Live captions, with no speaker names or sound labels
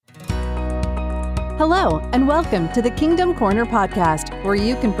Hello, and welcome to the Kingdom Corner podcast, where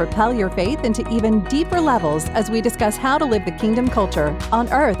you can propel your faith into even deeper levels as we discuss how to live the kingdom culture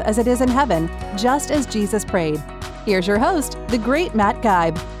on earth as it is in heaven, just as Jesus prayed. Here's your host, the great Matt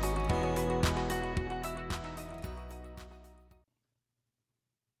Geib.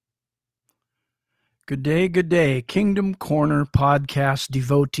 Good day, Kingdom Corner podcast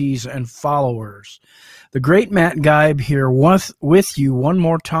devotees and followers. The great Matt Geib here with you one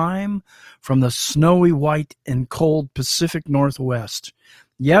more time from the snowy white and cold Pacific Northwest.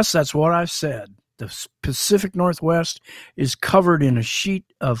 Yes, that's what I've said. The Pacific Northwest is covered in a sheet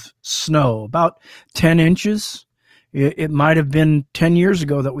of snow, about 10 inches. It might have been 10 years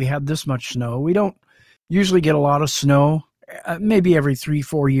ago that we had this much snow. We don't usually get a lot of snow. Maybe every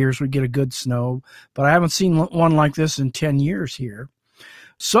 3-4 years we get a good snow, but I haven't seen one like this in 10 years here.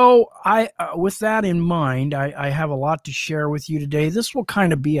 So with that in mind, I have a lot to share with you today. This will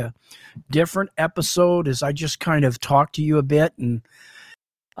kind of be a different episode as I just kind of talk to you a bit, and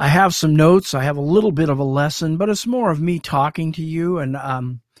I have some notes. I have a little bit of a lesson, but it's more of me talking to you, and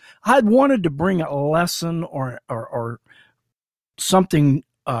I wanted to bring a lesson or something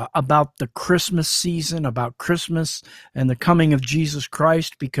about the Christmas season, about Christmas and the coming of Jesus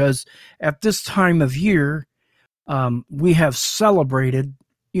Christ, because at this time of year, we have celebrated,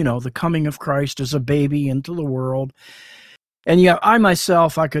 the coming of Christ as a baby into the world. And yet I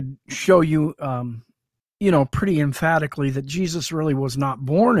myself, I could show you, pretty emphatically that Jesus really was not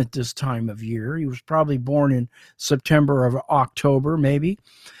born at this time of year. He was probably born in September or October, maybe.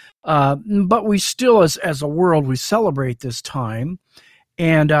 But we still, as a world, we celebrate this time.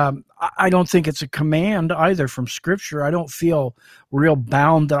 And I don't think it's a command either from Scripture. I don't feel real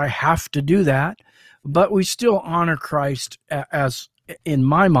bound that I have to do that. But we still honor Christ as, in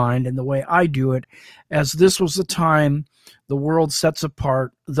my mind, and the way I do it, as this was the time the world sets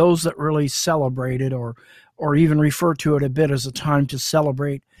apart those that really celebrated or even refer to it a bit as a time to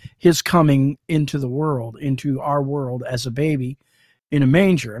celebrate his coming into the world, into our world as a baby in a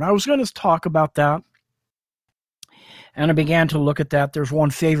manger. And I was going to talk about that. And I began to look at that. There's one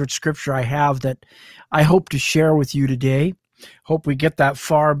favorite scripture I have that I hope to share with you today. Hope we get that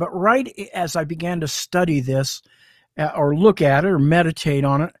far. But right as I began to study this or look at it or meditate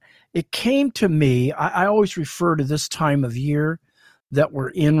on it, it came to me. I always refer to this time of year that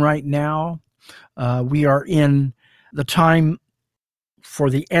we're in right now. We are in the time for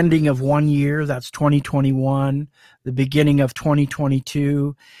the ending of one year. That's 2021, the beginning of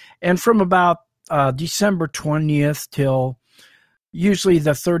 2022. And from about December 20th till usually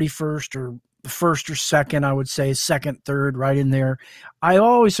the 31st or the 1st or 2nd, I would say, 2nd, 3rd, right in there. I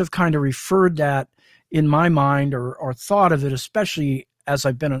always have kind of referred that in my mind or thought of it, especially as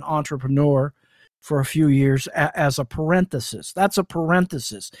I've been an entrepreneur for a few years, as a parenthesis. That's a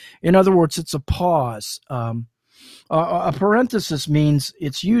parenthesis. In other words, it's a pause. A parenthesis means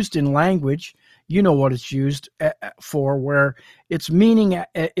it's used in language. You know what it's used for, where its meaning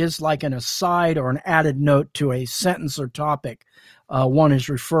is like an aside or an added note to a sentence or topic one is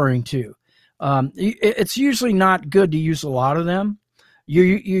referring to. It's usually not good to use a lot of them.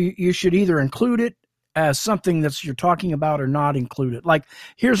 You should either include it as something that you're talking about or not include it. Like,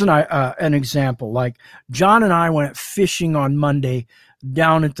 here's an example. Like, John and I went fishing on Monday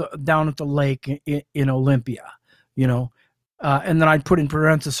down at the lake in Olympia, and then I'd put in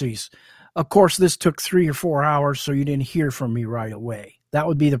parentheses. Of course, this took 3 or 4 hours, so you didn't hear from me right away. That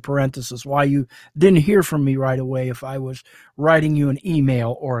would be the parenthesis, why you didn't hear from me right away if I was writing you an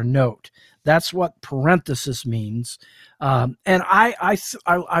email or a note. That's what parenthesis means. And I've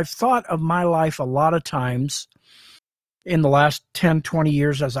thought of my life a lot of times in the last 10, 20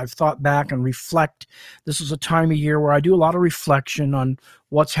 years as I've thought back and reflect. This is a time of year where I do a lot of reflection on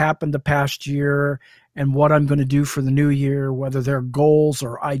what's happened the past year and what I'm going to do for the new year, whether they're goals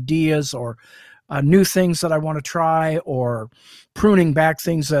or ideas or new things that I want to try, or pruning back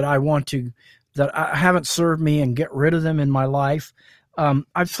things that I haven't served me and get rid of them in my life.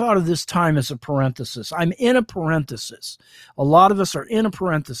 I've thought of this time as a parenthesis. I'm in a parenthesis. A lot of us are in a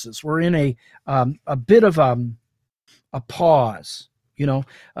parenthesis. We're in a bit of a pause.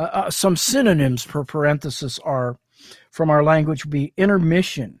 Some synonyms for parenthesis are, from our language, would be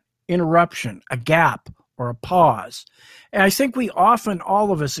intermission, interruption, a gap, or a pause. And I think we often,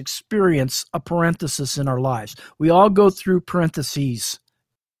 all of us, experience a parenthesis in our lives. We all go through parentheses,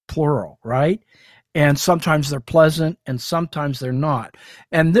 plural, right? And sometimes they're pleasant and sometimes they're not.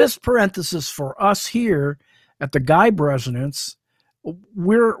 And this parenthesis for us here at the Geib Resonance,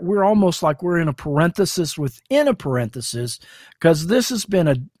 we're almost like we're in a parenthesis within a parenthesis, because this has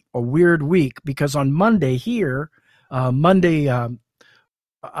been a weird week, because on Monday here,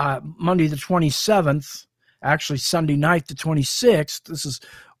 Monday the 27th, actually Sunday night the 26th, this is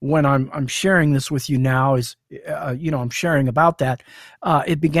when I'm sharing this with you now, is, I'm sharing about that.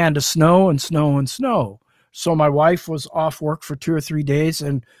 It began to snow and snow and snow. So my wife was off work for 2 or 3 days,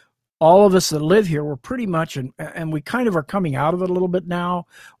 and all of us that live here were pretty much, and we kind of are coming out of it a little bit now,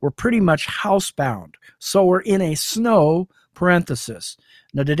 we're pretty much housebound. So we're in a snow parenthesis.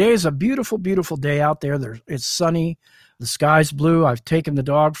 Now today is a beautiful, beautiful day out there. It's sunny. The sky's blue. I've taken the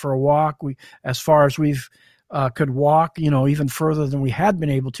dog for a walk. As far as we've could walk, even further than we had been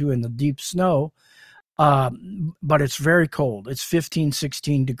able to in the deep snow. But it's very cold. It's 15,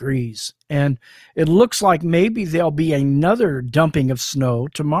 16 degrees. And it looks like maybe there'll be another dumping of snow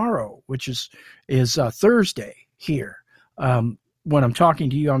tomorrow, which is Thursday here. When I'm talking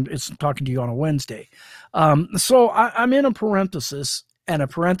to you, it's talking to you on a Wednesday. So I'm in a parenthesis and a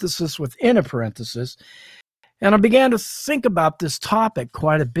parenthesis within a parenthesis. And I began to think about this topic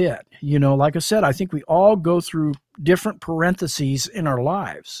quite a bit. Like I said, I think we all go through different parentheses in our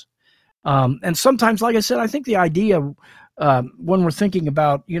lives. And sometimes, like I said, I think the idea when we're thinking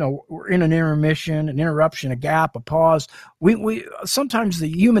about, we're in an intermission, an interruption, a gap, a pause, we sometimes the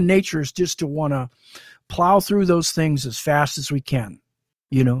human nature is just to want to plow through those things as fast as we can,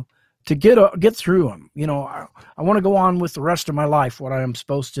 to get through them. I want to go on with the rest of my life, what I am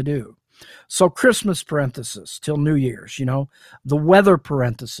supposed to do. So Christmas parenthesis till New Year's, the weather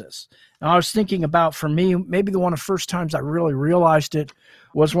parenthesis. Now I was thinking about, for me, maybe one of the first times I really realized it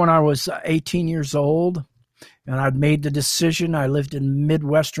was when I was 18 years old, and I'd made the decision. I lived in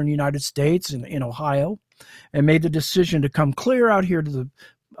Midwestern United States in Ohio, and made the decision to come clear out here to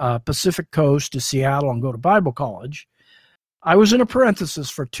the Pacific Coast to Seattle and go to Bible college. I was in a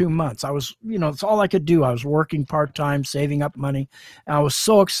parenthesis for 2 months. I was, it's all I could do. I was working part-time, saving up money. And I was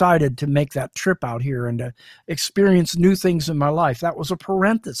so excited to make that trip out here and to experience new things in my life. That was a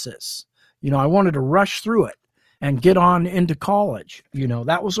parenthesis. I wanted to rush through it and get on into college.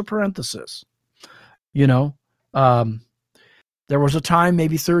 That was a parenthesis. There was a time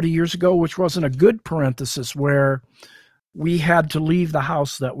maybe 30 years ago, which wasn't a good parenthesis, where we had to leave the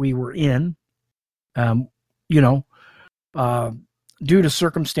house that we were in, due to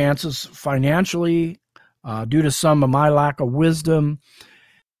circumstances financially, due to some of my lack of wisdom.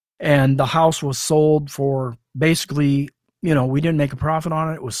 And the house was sold for basically, we didn't make a profit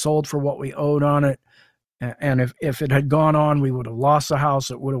on it. It was sold for what we owed on it. And if it had gone on, we would have lost the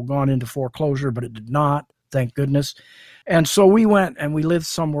house. It would have gone into foreclosure, but it did not, thank goodness. And so we went and we lived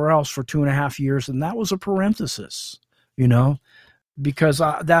somewhere else for 2.5 years. And that was a parenthesis, because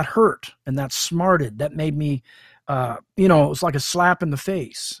that hurt and that smarted. That made me, it was like a slap in the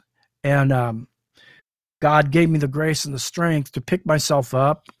face. And God gave me the grace and the strength to pick myself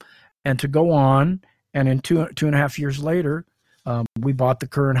up and to go on. And in 2.5 years later, we bought the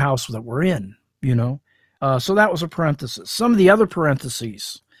current house that we're in, So that was a parenthesis. Some of the other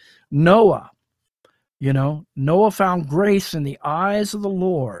parentheses, Noah, Noah found grace in the eyes of the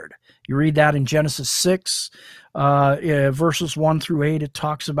Lord. You read that in Genesis 6, verses 1 through 8, it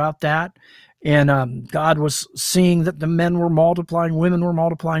talks about that. And God was seeing that the men were multiplying, women were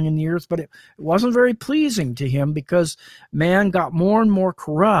multiplying in the earth, but it wasn't very pleasing to him because man got more and more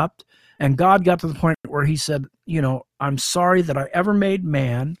corrupt, and God got to the point where he said, I'm sorry that I ever made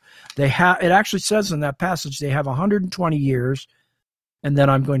man. It actually says in that passage, they have 120 years, and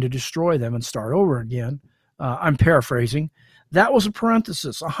then I'm going to destroy them and start over again. I'm paraphrasing. That was a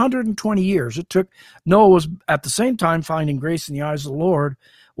parenthesis, 120 years. It took, Noah was at the same time finding grace in the eyes of the Lord,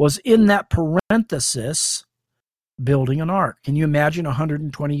 was in that parenthesis building an ark. Can you imagine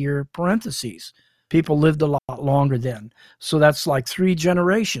 120-year parentheses? People lived a lot longer then. So that's like 3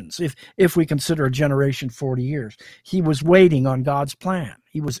 generations, if we consider a generation 40 years. He was waiting on God's plan.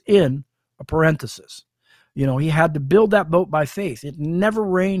 He was in a parenthesis. He had to build that boat by faith. It never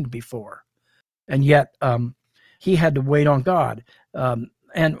rained before. And yet he had to wait on God. And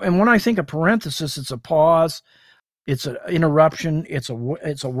when I think of parenthesis, it's a pause. It's an interruption. It's a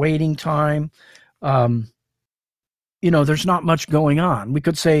waiting time. There's not much going on. We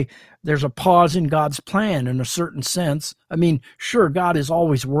could say there's a pause in God's plan in a certain sense. I mean, sure, God is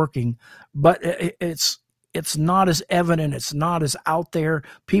always working, but it's not as evident. It's not as out there.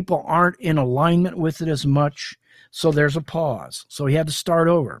 People aren't in alignment with it as much. So there's a pause. So he had to start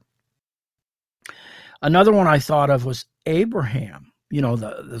over. Another one I thought of was Abraham.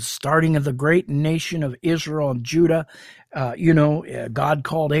 The starting of the great nation of Israel and Judah. God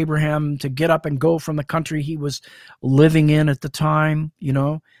called Abraham to get up and go from the country he was living in at the time,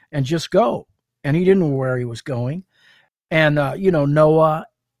 and just go. And he didn't know where he was going. And, Noah,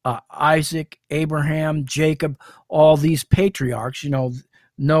 Isaac, Abraham, Jacob, all these patriarchs,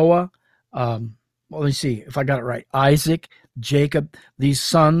 Noah, well, let me see if I got it right. Isaac, Jacob, these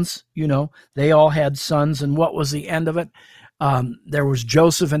sons, they all had sons. And what was the end of it? There was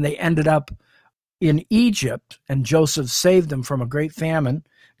Joseph, and they ended up in Egypt, and Joseph saved them from a great famine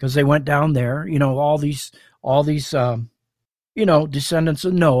because they went down there. All these descendants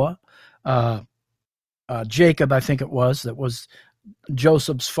of Noah, Jacob, I think it was, that was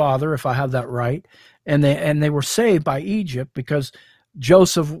Joseph's father, if I have that right. And they were saved by Egypt because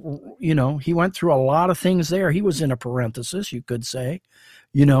Joseph, he went through a lot of things there. He was in a parenthesis, you could say.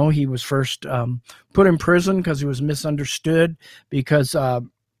 He was first put in prison because he was misunderstood because,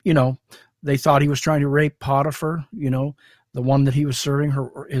 they thought he was trying to rape Potiphar, the one that he was serving,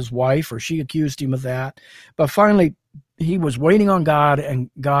 his wife, or she accused him of that. But finally, he was waiting on God, and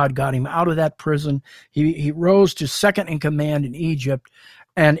God got him out of that prison. He rose to second in command in Egypt.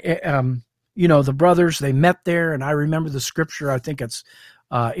 And, the brothers, they met there. And I remember the scripture, I think it's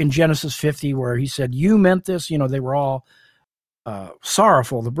in Genesis 50, where he said, "You meant this." They were all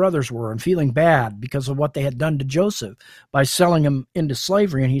sorrowful, the brothers were, and feeling bad because of what they had done to Joseph by selling him into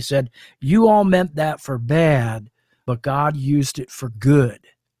slavery. And he said, "You all meant that for bad, but God used it for good."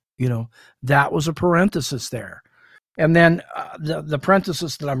 That was a parenthesis there. And then the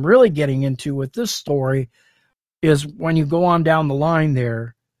parenthesis that I'm really getting into with this story is when you go on down the line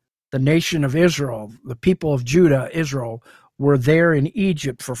there, the nation of Israel, the people of Judah, Israel, were there in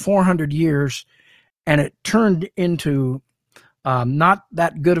Egypt for 400 years, and it turned into not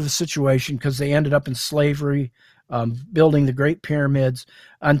that good of a situation because they ended up in slavery, building the Great Pyramids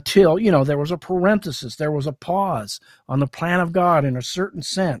until, there was a parenthesis, there was a pause on the plan of God in a certain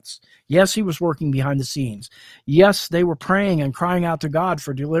sense. Yes, he was working behind the scenes. Yes, they were praying and crying out to God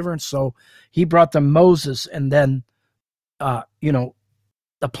for deliverance, so he brought them Moses, and then,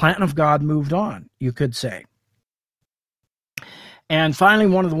 the plan of God moved on, you could say. And finally,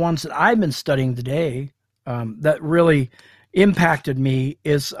 one of the ones that I've been studying today that really impacted me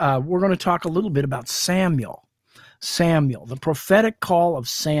is we're going to talk a little bit about Samuel, the prophetic call of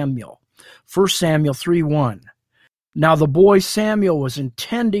Samuel. 1 Samuel 3:1. Now the boy Samuel was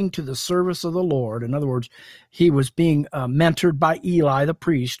intending to the service of the Lord. In other words, he was being mentored by Eli the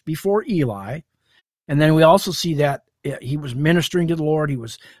priest before Eli. And then we also see that he was ministering to the Lord. He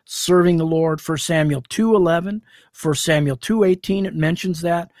was serving the Lord. 1 Samuel 2:11, 1 Samuel 2:18, it mentions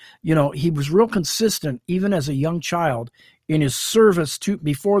that. He was real consistent, even as a young child, in his service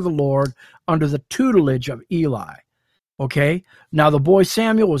before the Lord under the tutelage of Eli. Okay? Now the boy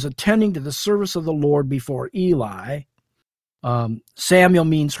Samuel was attending to the service of the Lord before Eli. Samuel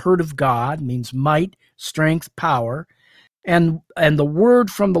means heard of God, means might, strength, power. And the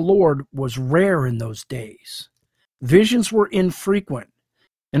word from the Lord was rare in those days. Visions were infrequent.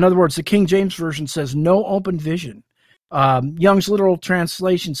 In other words, the King James Version says no open vision. Young's literal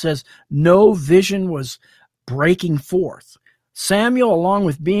translation says no vision was breaking forth. Samuel, along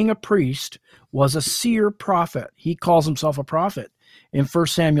with being a priest, was a seer prophet. He calls himself a prophet in 1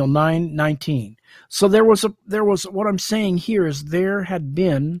 Samuel 9:19. So there was what I'm saying here is there had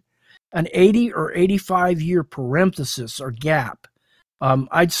been an 80 or 85 year parenthesis or gap.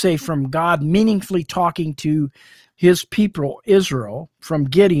 I'd say from God meaningfully talking to his people, Israel, from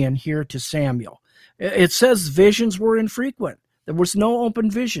Gideon here to Samuel. It says visions were infrequent. There was no open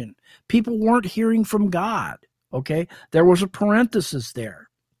vision. People weren't hearing from God. Okay, there was a parenthesis there.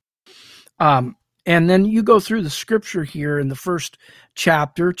 And then you go through the scripture here in the first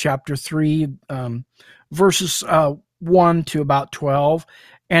chapter 3, verses 1 to about 12,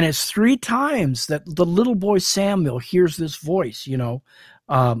 and it's 3 times that the little boy Samuel hears this voice,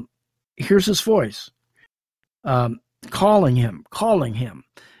 hears his voice, calling him.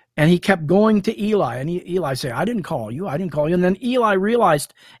 And he kept going to Eli, and Eli said, I didn't call you. And then Eli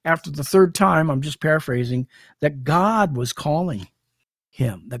realized after the 3rd time, I'm just paraphrasing, that God was calling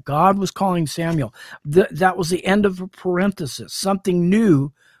him, that God was calling Samuel. That was the end of a parenthesis. Something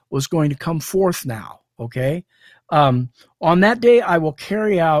new was going to come forth now, okay? On that day, I will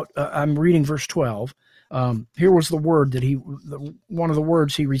carry out, I'm reading verse 12. Here was the word that one of the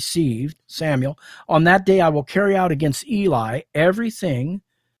words he received, Samuel. On that day, I will carry out against Eli everything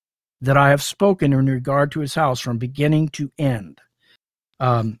that I have spoken in regard to his house from beginning to end.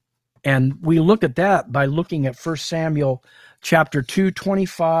 And we look at that by looking at 1 Samuel chapter 2,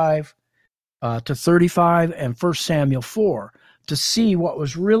 25 to 35, and 1 Samuel 4 to see what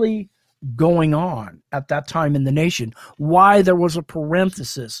was really going on at that time in the nation, why there was a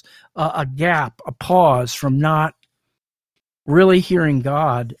parenthesis, a gap, a pause from not really hearing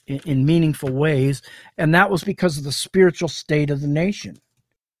God in meaningful ways, and that was because of the spiritual state of the nation.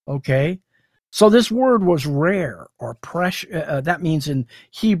 Okay? So this word was rare or precious. That means in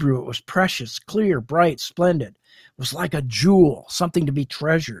Hebrew it was precious, clear, bright, splendid. It was like a jewel, something to be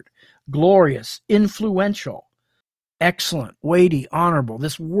treasured, glorious, influential, excellent, weighty, honorable.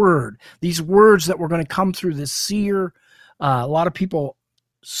 This word, these words that were going to come through this seer. A lot of people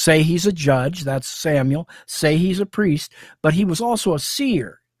say he's a judge. That's Samuel. Say he's a priest, but he was also a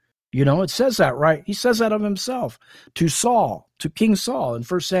seer. It says that, right? He says that of himself to Saul, to King Saul in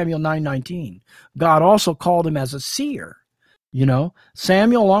 1 Samuel 9:19. God also called him as a seer.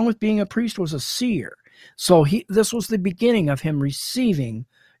 Samuel, along with being a priest, was a seer. So this was the beginning of him receiving.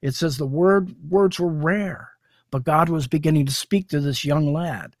 It says the words were rare, but God was beginning to speak to this young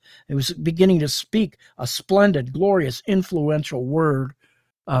lad. It was beginning to speak a splendid, glorious, influential word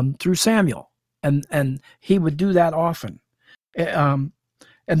through Samuel, and he would do that often.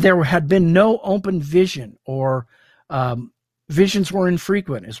 And there had been no open vision, or visions were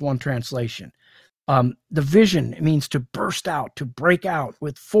infrequent, is one translation. The vision means to burst out, to break out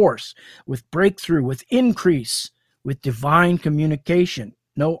with force, with breakthrough, with increase, with divine communication.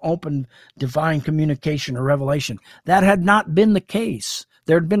 No open divine communication or revelation. That had not been the case.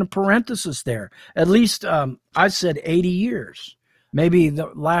 There had been a parenthesis there. At least, I said 80 years. Maybe the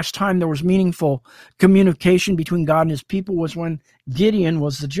last time there was meaningful communication between God and his people was when Gideon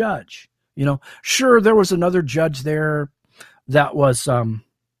was the judge. Sure, there was another judge there that was,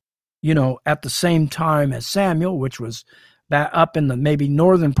 at the same time as Samuel, which was up in the maybe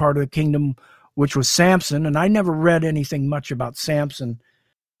northern part of the kingdom, which was Samson. And I never read anything much about Samson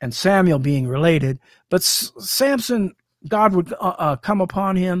and Samuel being related. But Samson, God would come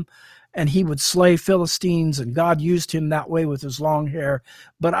upon him, and he would slay Philistines, and God used him that way with his long hair.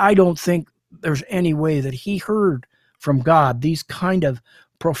 But I don't think there's any way that he heard from God these kind of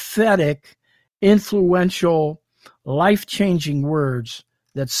prophetic, influential, life-changing words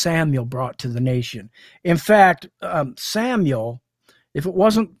that Samuel brought to the nation. In fact, Samuel, if it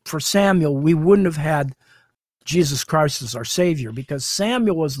wasn't for Samuel, we wouldn't have had Jesus Christ as our Savior, because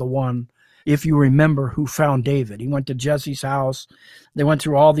Samuel was the one, if you remember, who found David. He went to Jesse's house. They went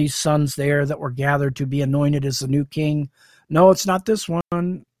through all these sons there that were gathered to be anointed as the new king. No, it's not this one.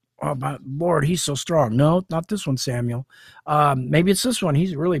 Oh, my Lord, he's so strong. No, not this one, Samuel. Maybe it's this one.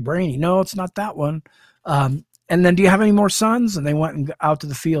 He's really brainy. No, it's not that one. And then, do you have any more sons? And they went out to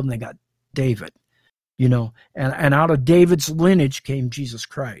the field, and they got David. And out of David's lineage came Jesus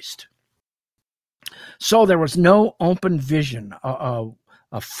Christ. So there was no open vision, a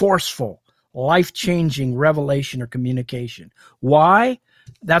forceful, life-changing revelation or communication. Why?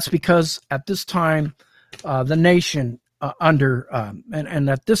 That's because at this time, the nation and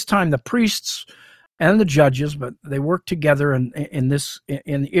at this time the priests and the judges, but they worked together in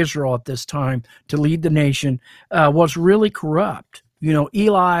Israel at this time to lead the nation, was really corrupt.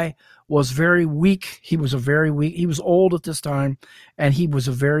 Eli was very weak. He was old at this time, and he was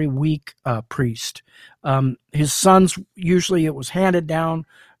a very weak priest. His sons, usually it was handed down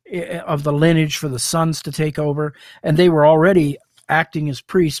of the lineage for the sons to take over, and they were already acting as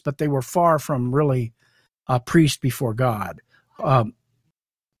priests, but they were far from really a priest before God. The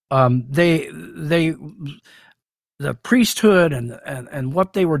priesthood and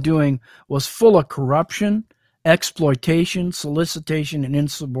what they were doing was full of corruption, exploitation, solicitation, and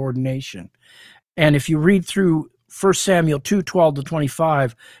insubordination. And if you read through 1 Samuel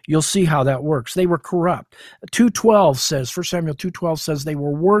 2:12-25, you'll see how that works. They were corrupt. 2:12 says, 1 Samuel 2:12 says they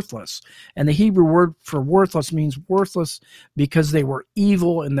were worthless. And the Hebrew word for worthless means worthless because they were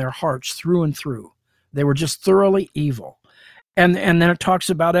evil in their hearts through and through. They were just thoroughly evil. And then it talks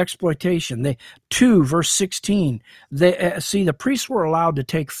about exploitation. 2 verse 16, the priests were allowed to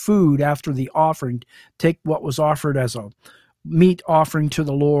take food after the offering, take what was offered as a meat offering to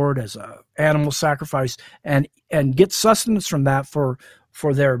the Lord, as a animal sacrifice, and get sustenance from that for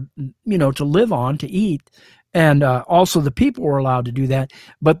their, to live on, to eat. And also the people were allowed to do that,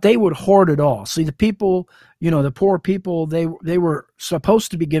 but they would hoard it all. See, the people, the poor people, they were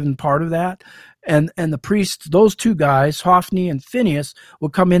supposed to be given part of that. And the priests, those two guys, Hophni and Phinehas,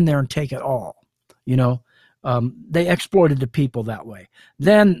 would come in there and take it all. They exploited the people that way.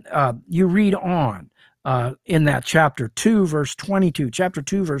 Then you read on in that chapter 2, verse 22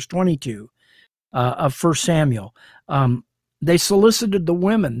 of 1 Samuel. They solicited the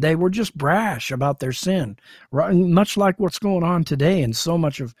women. They were just brash about their sin, right? Much like what's going on today and so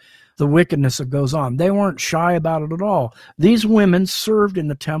much of the wickedness that goes on. They weren't shy about it at all. These women served in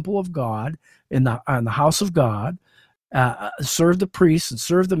the temple of God, in the house of God, served the priests and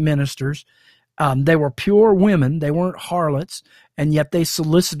served the ministers. They were pure women. They weren't harlots, and yet they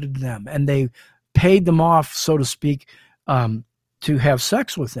solicited them, and they paid them off, so to speak, to have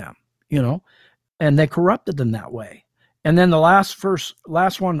sex with them, and they corrupted them that way. And then the last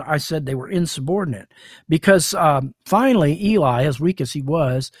one, I said they were insubordinate, because finally Eli, as weak as he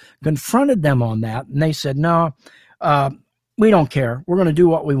was, confronted them on that, and they said, no, we don't care. We're going to do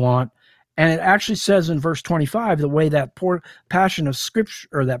what we want. And it actually says in verse 25, the way that portion of Scripture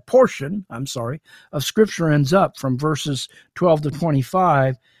ends up from verses 12 to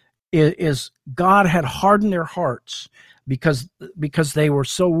 25 is God had hardened their hearts because they were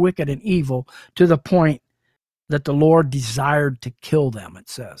so wicked and evil, to the point that the Lord desired to kill them, it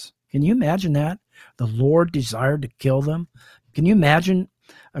says. Can you imagine that? The Lord desired to kill them. Can you imagine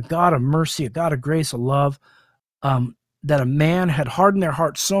a God of mercy, a God of grace, of love, that a man had hardened their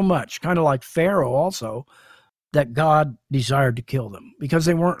heart so much, kind of like Pharaoh also, that God desired to kill them because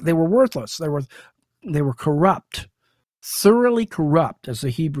they were worthless. They were corrupt, thoroughly corrupt, as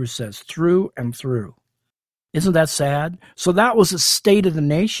the Hebrew says, through and through. Isn't that sad? So that was the state of the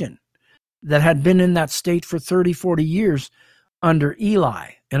nation that had been in that state for 30, 40 years under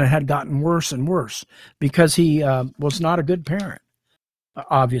Eli, and it had gotten worse and worse because he was not a good parent,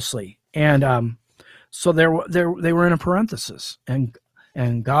 obviously. And so they were in a parenthesis, and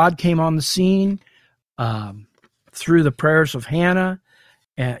God came on the scene through the prayers of Hannah,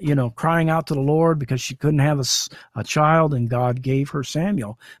 crying out to the Lord because she couldn't have a child, and God gave her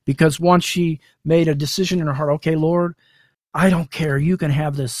Samuel, because once she made a decision in her heart, okay, Lord, I don't care, you can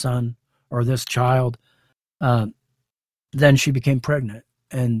have this son or this child, then she became pregnant,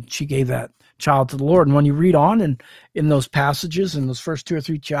 and she gave that child to the Lord. And when you read on in those passages, in those first 2 or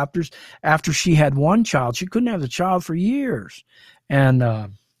 3 chapters, after she had one child, she couldn't have the child for years. And I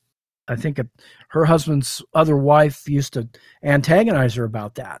think her husband's other wife used to antagonize her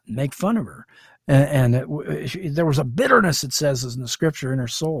about that and make fun of her. And there was a bitterness, it says in the Scripture, in her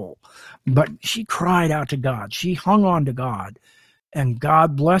soul. But she cried out to God. She hung on to God. And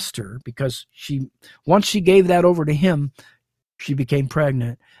God blessed her, because once she gave that over to him, she became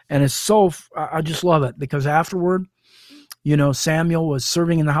pregnant. And I just love it, because afterward, Samuel was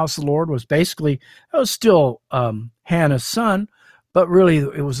serving in the house of the Lord, was still Hannah's son, but really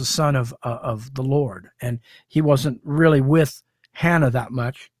it was a son of the Lord. And he wasn't really with Hannah that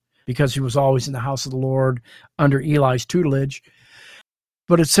much, because he was always in the house of the Lord under Eli's tutelage.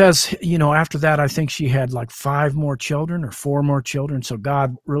 But it says, after that, I think she had like 5 more children or 4 more children. So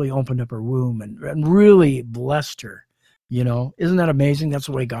God really opened up her womb and really blessed her. Isn't that amazing? That's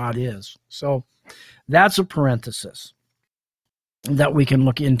the way God is. So that's a parenthesis that we can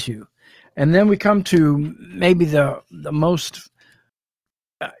look into. And then we come to maybe the most,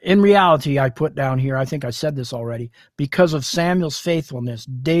 in reality, I put down here, I think I said this already, because of Samuel's faithfulness,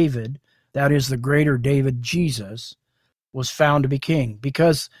 David, that is the greater David, Jesus, was found to be king,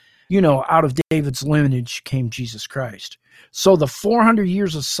 because, out of David's lineage came Jesus Christ. So the 400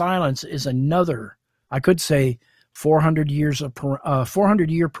 years of silence is another, I could say,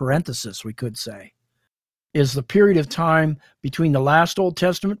 400-year parenthesis, we could say, is the period of time between the last Old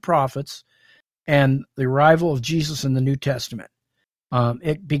Testament prophets and the arrival of Jesus in the New Testament.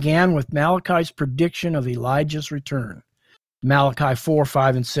 It began with Malachi's prediction of Elijah's return, Malachi 4,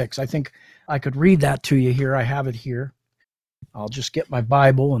 5, and 6. I think I could read that to you here. I have it here. I'll just get my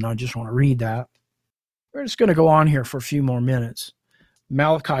Bible, and I just want to read that. We're just going to go on here for a few more minutes.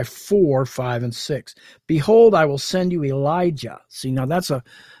 Malachi 4, 5, and 6. Behold, I will send you Elijah. See, now it's not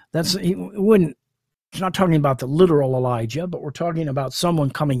talking about the literal Elijah, but we're talking about someone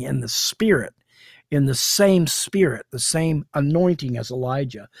coming in the Spirit, the same anointing as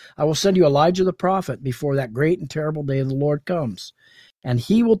Elijah. I will send you Elijah the prophet before that great and terrible day of the Lord comes. And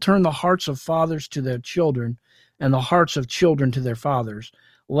he will turn the hearts of fathers to their children, and the hearts of children to their fathers,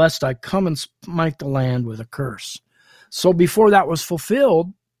 lest I come and smite the land with a curse. So before that was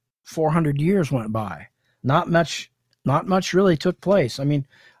fulfilled, 400 years went by. Not much really took place. I mean,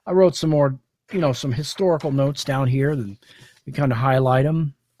 I wrote some more, some historical notes down here, and we kind of highlight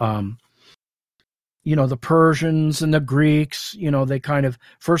them. The Persians and the Greeks, they kind of,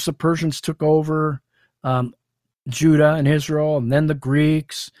 first the Persians took over Judah and Israel, and then the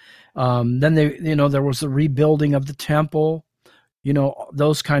Greeks. Then there was the rebuilding of the temple,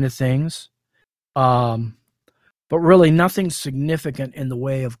 those kind of things. But really nothing significant in the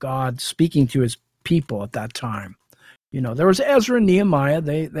way of God speaking to his people at that time. There was Ezra and Nehemiah.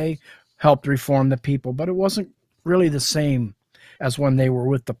 They helped reform the people, but it wasn't really the same as when they were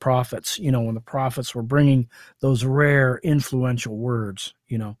with the prophets, when the prophets were bringing those rare, influential words,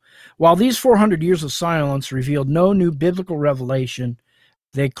 While these 400 years of silence revealed no new biblical revelation,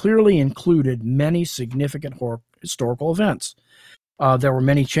 they clearly included many significant historical events. There were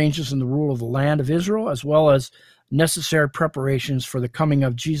many changes in the rule of the land of Israel, as well as necessary preparations for the coming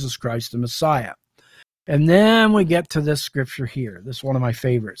of Jesus Christ, the Messiah. And then we get to this scripture here. This is one of my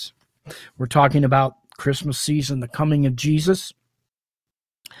favorites. We're talking about Christmas season, the coming of Jesus.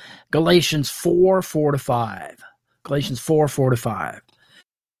 Galatians 4:4-5. Galatians 4:4-5.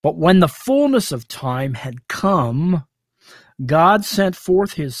 But when the fullness of time had come, God sent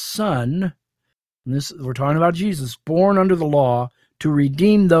forth his Son, and this we're talking about Jesus, born under the law, to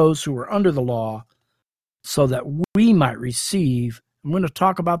redeem those who were under the law, so that we might receive. I'm going to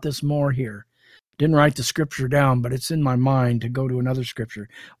talk about this more here. Didn't write the scripture down, but it's in my mind to go to another scripture.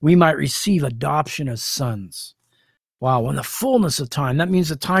 We might receive adoption as sons. Wow, when the fullness of time, that means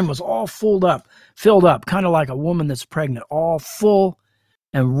the time was all filled up, kind of like a woman that's pregnant, all full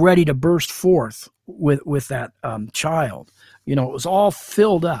and ready to burst forth with that child. You know, it was all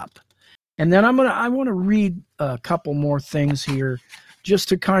filled up. And then I want to read a couple more things here, just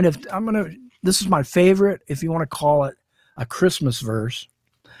to kind of, this is my favorite, if you want to call it a Christmas verse.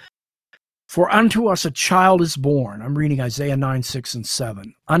 For unto us a child is born. I'm reading Isaiah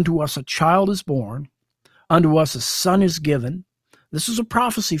 9:6-7. Unto us a child is born. Unto us a son is given. This is a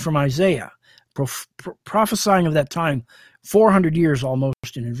prophecy from Isaiah, prophesying of that time 400 years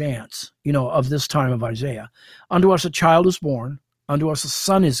almost in advance, of this time of Isaiah. Unto us a child is born. Unto us a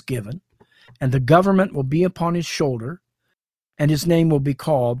son is given. And the government will be upon his shoulder. And his name will be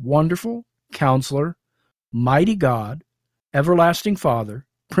called Wonderful, Counselor, Mighty God, Everlasting Father,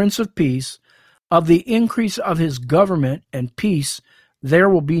 Prince of Peace. Of the increase of his government and peace there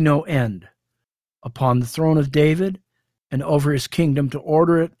will be no end, upon the throne of David and over his kingdom, to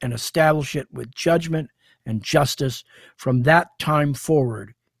order it and establish it with judgment and justice from that time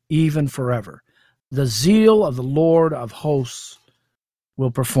forward, even forever. The zeal of the Lord of hosts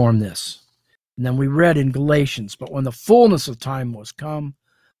will perform this. And then we read in Galatians, but when the fullness of time was come,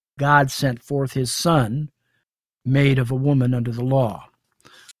 God sent forth his Son, made of a woman under the law.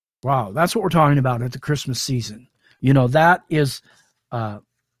 Wow, that's what we're talking about at the Christmas season. That is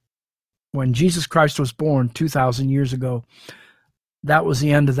when Jesus Christ was born 2,000 years ago. That was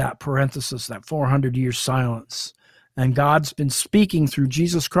the end of that parenthesis, that 400-year silence. And God's been speaking through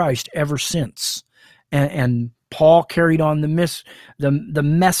Jesus Christ ever since. And Paul carried on the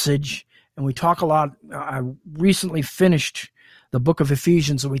message. And we talk a lot. I recently finished the book of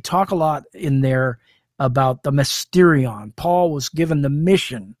Ephesians, and we talk a lot in there about the mysterion. Paul was given the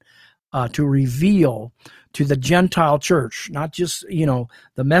mission to reveal to the Gentile church, not just, the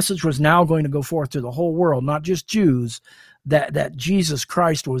message was now going to go forth to the whole world, not just Jews, that Jesus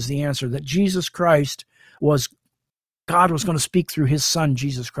Christ was the answer, that Jesus Christ God was going to speak through his Son,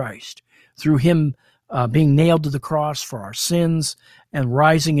 Jesus Christ, through him being nailed to the cross for our sins and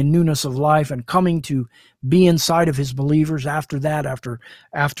rising in newness of life and coming to be inside of his believers after that,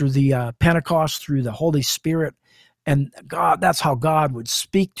 after the Pentecost through the Holy Spirit. And God, that's how God would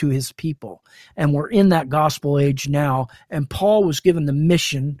speak to his people. And we're in that gospel age now. And Paul was given the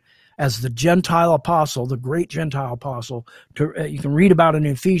mission as the Gentile apostle, the great Gentile apostle. You can read about it in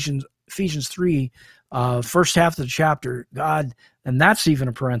Ephesians 3, first half of the chapter. God, and that's even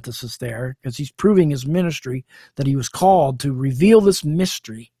a parenthesis there, because he's proving his ministry, that he was called to reveal this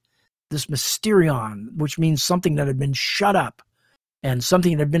mystery, this mysterion, which means something that had been shut up and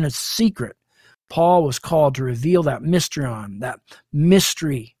something that had been a secret. Paul was called to reveal that mysterion, that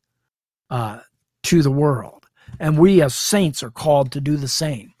mystery to the world. And we as saints are called to do the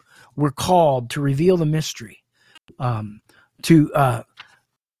same. We're called to reveal the mystery, to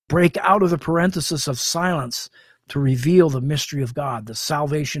break out of the parenthesis of silence, to reveal the mystery of God, the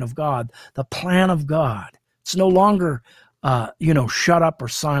salvation of God, the plan of God. It's no longer, shut up or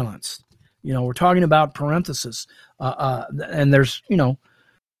silenced. We're talking about parenthesis, and there's,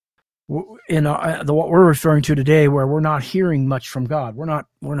 in what we're referring to today, where we're not hearing much from God. We're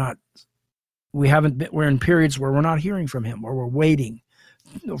in periods where we're not hearing from him, where we're waiting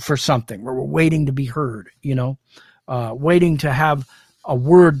for something, where we're waiting to be heard, waiting to have a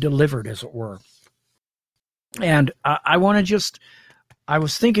word delivered, as it were. And I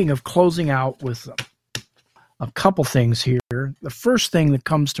was thinking of closing out with a couple things here. The first thing that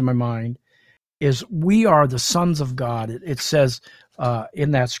comes to my mind is we are the sons of God. It says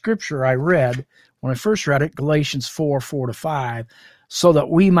in that scripture I read, when I first read it, Galatians 4:4-5, so that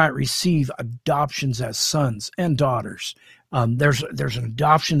we might receive adoptions as sons and daughters. There's an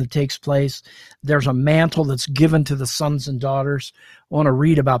adoption that takes place. There's a mantle that's given to the sons and daughters. I want to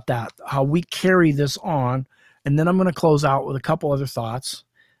read about that, how we carry this on. And then I'm going to close out with a couple other thoughts.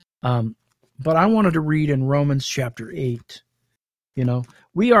 But I wanted to read in Romans chapter 8.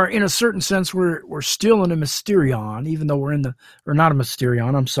 We are, in a certain sense, we're still in a mysterion, even though we're not a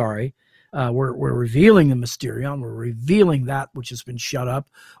mysterion, I'm sorry. We're revealing the mysterion. We're revealing that which has been shut up.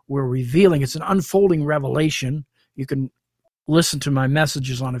 We're revealing. It's an unfolding revelation. You can listen to my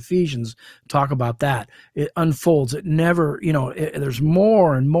messages on Ephesians, talk about that. It unfolds. It never, there's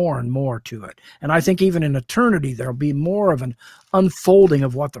more and more and more to it. And I think even in eternity, there'll be more of an unfolding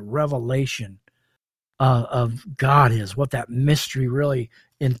of what the revelation of God is, what that mystery really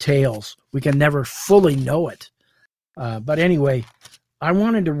entails. We can never fully know it. But anyway, I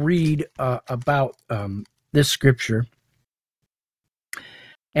wanted to read about this scripture.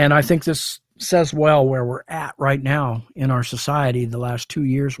 And I think this says well where we're at right now in our society the last 2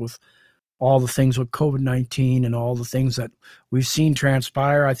 years with all the things with COVID-19 and all the things that we've seen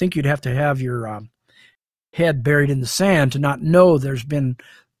transpire. I think you'd have to have your head buried in the sand to not know there's been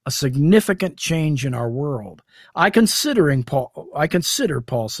a significant change in our world. Paul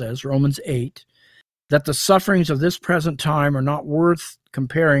says, Romans 8, that the sufferings of this present time are not worth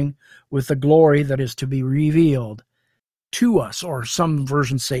comparing with the glory that is to be revealed to us, or some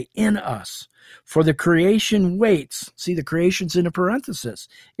versions say in us. For the creation waits. See, the creation's in a parenthesis.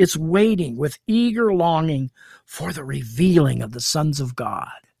 It's waiting with eager longing for the revealing of the sons of God.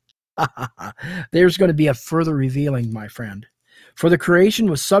 There's going to be a further revealing, my friend. For the creation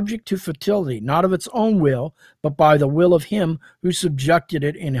was subject to futility, not of its own will, but by the will of him who subjected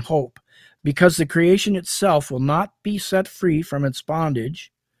it in hope, because the creation itself will not be set free from its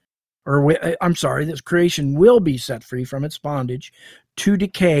bondage, this creation will be set free from its bondage to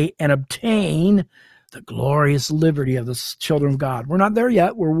decay and obtain the glorious liberty of the children of God. We're not there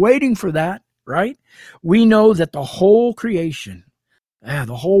yet. We're waiting for that, right? We know that the whole creation,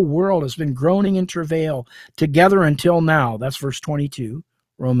 the whole world has been groaning in travail together until now. That's verse 22,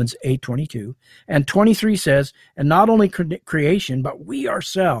 Romans 8:22. And 23 says, and not only creation, but we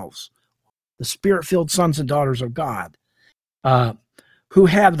ourselves, the spirit-filled sons and daughters of God, who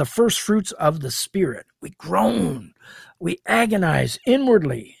have the first fruits of the Spirit. We groan, we agonize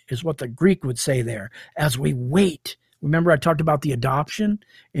inwardly, is what the Greek would say there, as we wait. Remember I talked about the adoption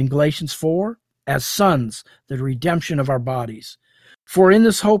in Galatians 4? As sons, the redemption of our bodies. For in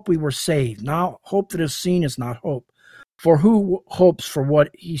this hope we were saved. Now hope that is seen is not hope. For who hopes for what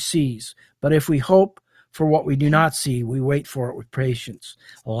he sees? But if we hope for what we do not see, we wait for it with patience.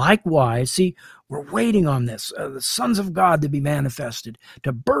 Likewise, see, we're waiting on this, the sons of God to be manifested,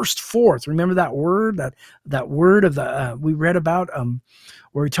 to burst forth. Remember that word, that word of the we read about,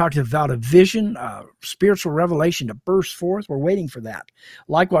 where we talked about a vision, spiritual revelation to burst forth. We're waiting for that.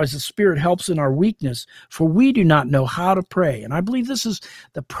 Likewise, the Spirit helps in our weakness, for we do not know how to pray. And I believe this is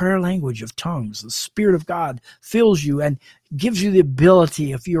the prayer language of tongues. The Spirit of God fills you and gives you the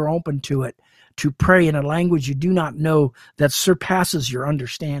ability, if you're open to it, to pray in a language you do not know that surpasses your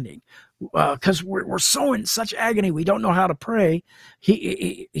understanding. Because we're so in such agony, we don't know how to pray.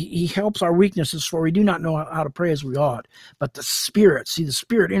 He helps our weaknesses, for we do not know how to pray as we ought. But the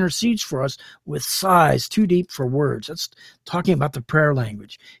Spirit intercedes for us with sighs too deep for words. That's talking about the prayer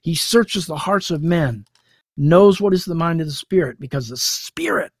language. He searches the hearts of men, knows what is the mind of the Spirit, because the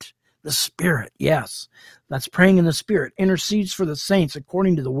Spirit, yes, that's praying in the Spirit, intercedes for the saints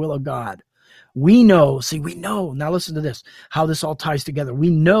according to the will of God. We know, now listen to this, how this all ties together. We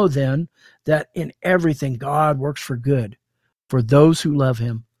know then that in everything God works for good for those who love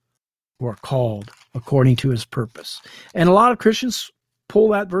him, who are called according to his purpose. And a lot of Christians pull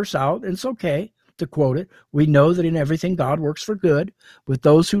that verse out, and it's okay to quote it. We know that in everything God works for good with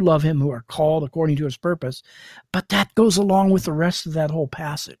those who love him, who are called according to his purpose. But that goes along with the rest of that whole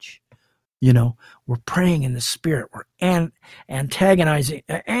passage. We're praying in the Spirit. We're antagonizing,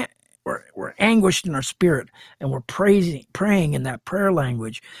 we're anguished in our spirit, and we're praying in that prayer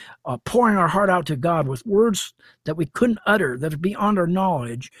language, pouring our heart out to God with words that we couldn't utter, that are beyond our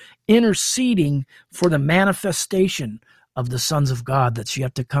knowledge, interceding for the manifestation of the sons of God that's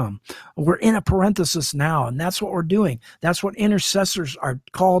yet to come. We're in a parenthesis now, and that's what we're doing. That's what intercessors are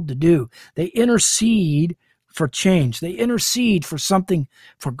called to do. They intercede for change. They intercede for something,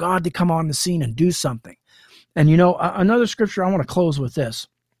 for God to come on the scene and do something. And another scripture, I want to close with this.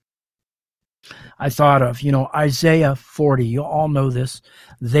 I thought of, Isaiah 40. You all know this.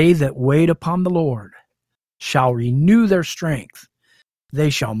 They that wait upon the Lord shall renew their strength.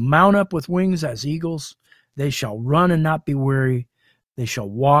 They shall mount up with wings as eagles. They shall run and not be weary. They shall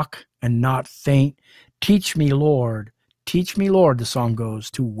walk and not faint. Teach me, Lord, the song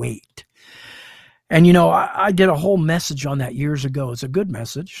goes, to wait. And, I did a whole message on that years ago. It's a good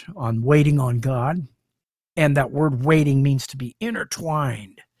message on waiting on God. And that word waiting means to be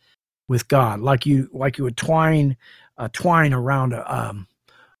intertwined with God, like you would twine around a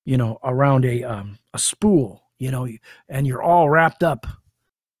spool, and you're all wrapped up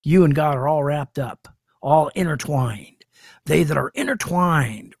You and God are all wrapped up, all intertwined. They that are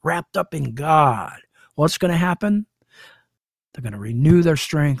intertwined, wrapped up in God, what's going to happen? They're going to renew their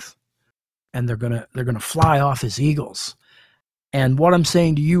strength, and they're going to fly off as eagles. And what I'm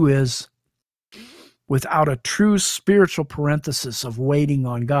saying to you is, without a true spiritual parenthesis of waiting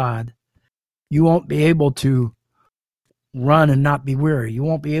on God, you won't be able to run and not be weary. You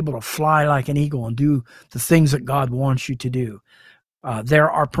won't be able to fly like an eagle and do the things that God wants you to do. There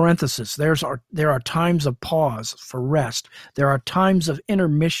are parentheses. There are times of pause for rest. There are times of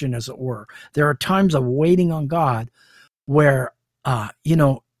intermission, as it were. There are times of waiting on God where,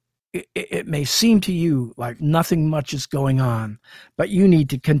 it may seem to you like nothing much is going on, but you need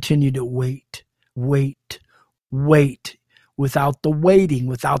to continue to wait. Without the waiting,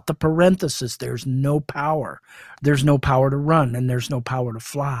 without the parenthesis, there's no power. There's no power to run, and there's no power to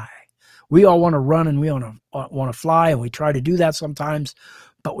fly. We all want to run and we want to fly, and we try to do that sometimes,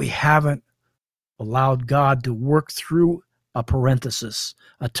 but we haven't allowed God to work through a parenthesis,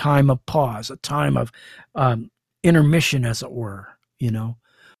 a time of pause, a time of intermission, as it were.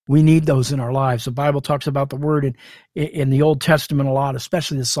 We need those in our lives. The Bible talks about the word in the Old Testament a lot,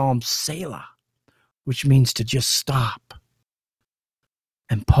 especially the Psalm Selah, which means to just stop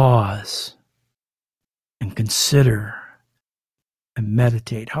and pause and consider and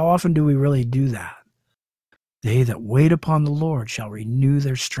meditate. How often do we really do that? They that wait upon the Lord shall renew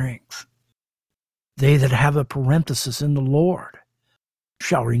their strength. They that have a parenthesis in the Lord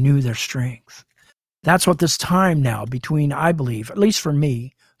shall renew their strength. That's what this time now between, I believe, at least for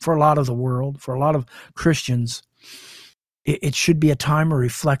me, for a lot of the world, for a lot of Christians, it should be a time of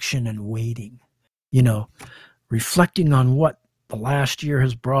reflection and waiting. Reflecting on what the last year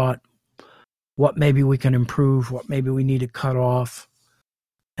has brought, what maybe we can improve, what maybe we need to cut off,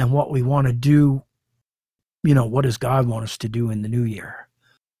 and what we want to do. What does God want us to do in the new year?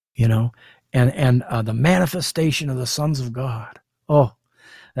 And the manifestation of the sons of God. Oh,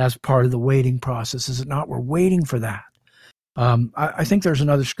 that's part of the waiting process, is it not? We're waiting for that. I think there's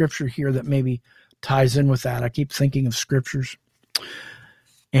another scripture here that maybe ties in with that. I keep thinking of scriptures.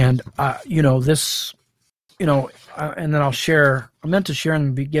 And, this, and then I'll share. I meant to share in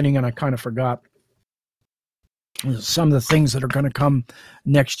the beginning, and I kind of forgot some of the things that are going to come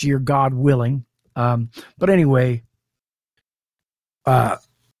next year, God willing. But anyway,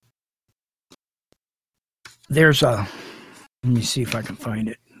 there's let me see if I can find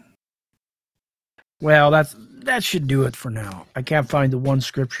it. Well, that should do it for now. I can't find the one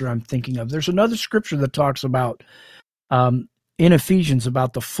scripture I'm thinking of. There's another scripture that talks about, in Ephesians,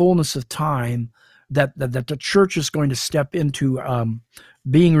 about the fullness of time that the church is going to step into,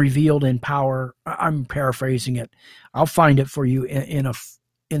 being revealed in power. I'm paraphrasing it. I'll find it for you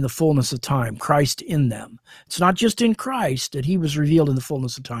in the fullness of time, Christ in them. It's not just in Christ that he was revealed in the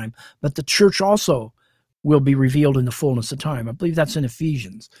fullness of time, but the church also will be revealed in the fullness of time. I believe that's in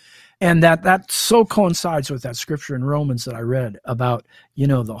Ephesians. And that so coincides with that scripture in Romans that I read about,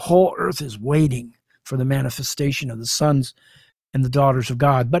 the whole earth is waiting for the manifestation of the sons and the daughters of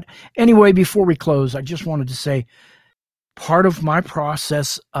God. But anyway, before we close, I just wanted to say part of my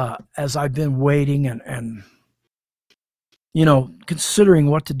process as I've been waiting and considering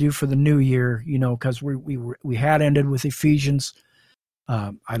what to do for the new year, because we had ended with Ephesians.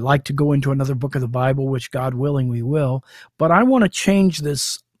 I'd like to go into another book of the Bible, which God willing we will, but I want to change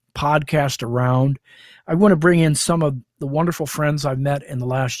this podcast around. I want to bring in some of the wonderful friends I've met in the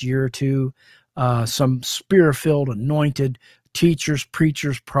last year or two, some spirit-filled, anointed teachers,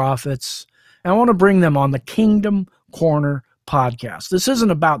 preachers, prophets. And I want to bring them on the Kingdom Corner podcast. This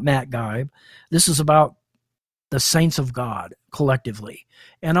isn't about Matt Geib. This is about the saints of God collectively.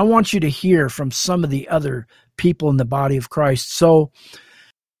 And I want you to hear from some of the other people in the body of Christ. So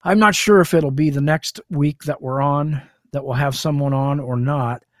I'm not sure if it'll be the next week that we're on, that we'll have someone on or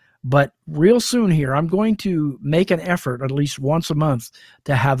not. But real soon here, I'm going to make an effort at least once a month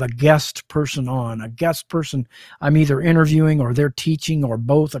to have a guest person on, a guest person I'm either interviewing or they're teaching or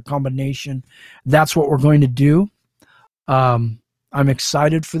both, a combination. That's what we're going to do. I'm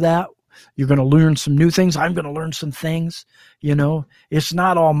excited for that. You're going to learn some new things. I'm going to learn some things. It's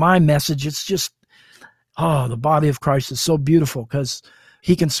not all my message. It's just, the body of Christ is so beautiful because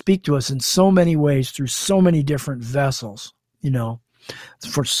he can speak to us in so many ways through so many different vessels,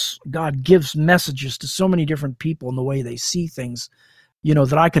 For God gives messages to so many different people in the way they see things,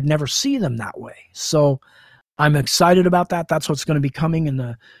 that I could never see them that way. So I'm excited about that. That's what's going to be coming in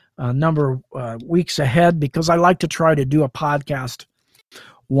the number of weeks ahead, because I like to try to do a podcast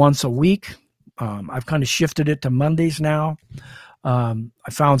once a week. I've kind of shifted it to Mondays now. I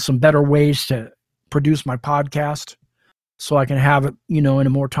found some better ways to produce my podcast. so I can have it, in a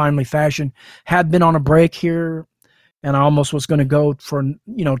more timely fashion. Had been on a break here, and I almost was going to go for,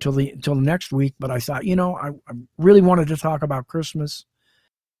 till the next week, but I thought, I really wanted to talk about Christmas.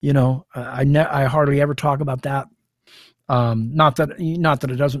 I hardly ever talk about that. Not that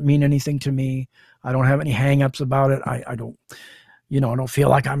it doesn't mean anything to me. I don't have any hang-ups about it. I don't, I don't feel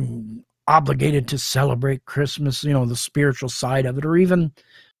like I'm obligated to celebrate Christmas, the spiritual side of it, or even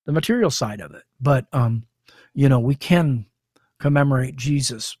the material side of it. But, we can commemorate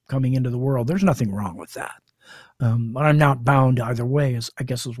Jesus coming into the world. There's nothing wrong with that. But I'm not bound either way, is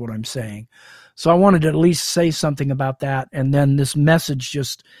what I'm saying. So I wanted to at least say something about that. And then this message,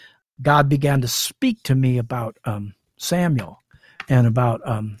 God began to speak to me about Samuel, and about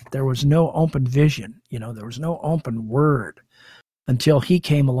there was no open vision, there was no open word until he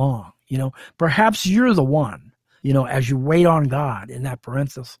came along. Perhaps you're the one, as you wait on God in that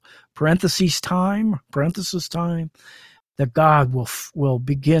parenthesis time, that God will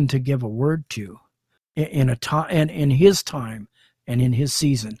begin to give a word to in a time and in his time and in his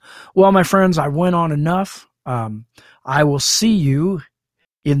season. Well, my friends, I went on enough. I will see you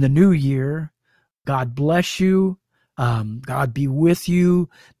in the new year. God bless you. God be with you.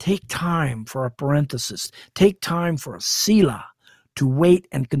 Take time for a parenthesis. Take time for a Selah to wait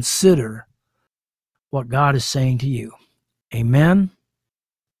and consider what God is saying to you. Amen.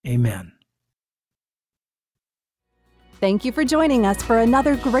 Amen. Thank you for joining us for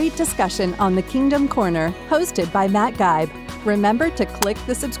another great discussion on the Kingdom Corner, hosted by Matt Geib. Remember to click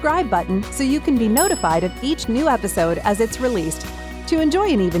the subscribe button so you can be notified of each new episode as it's released. To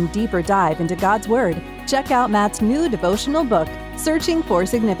enjoy an even deeper dive into God's Word, check out Matt's new devotional book, Searching for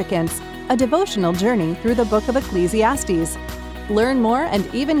Significance, a devotional journey through the book of Ecclesiastes. Learn more and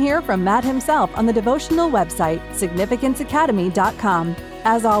even hear from Matt himself on the devotional website, significanceacademy.com.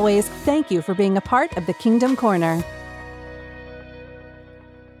 As always, thank you for being a part of the Kingdom Corner.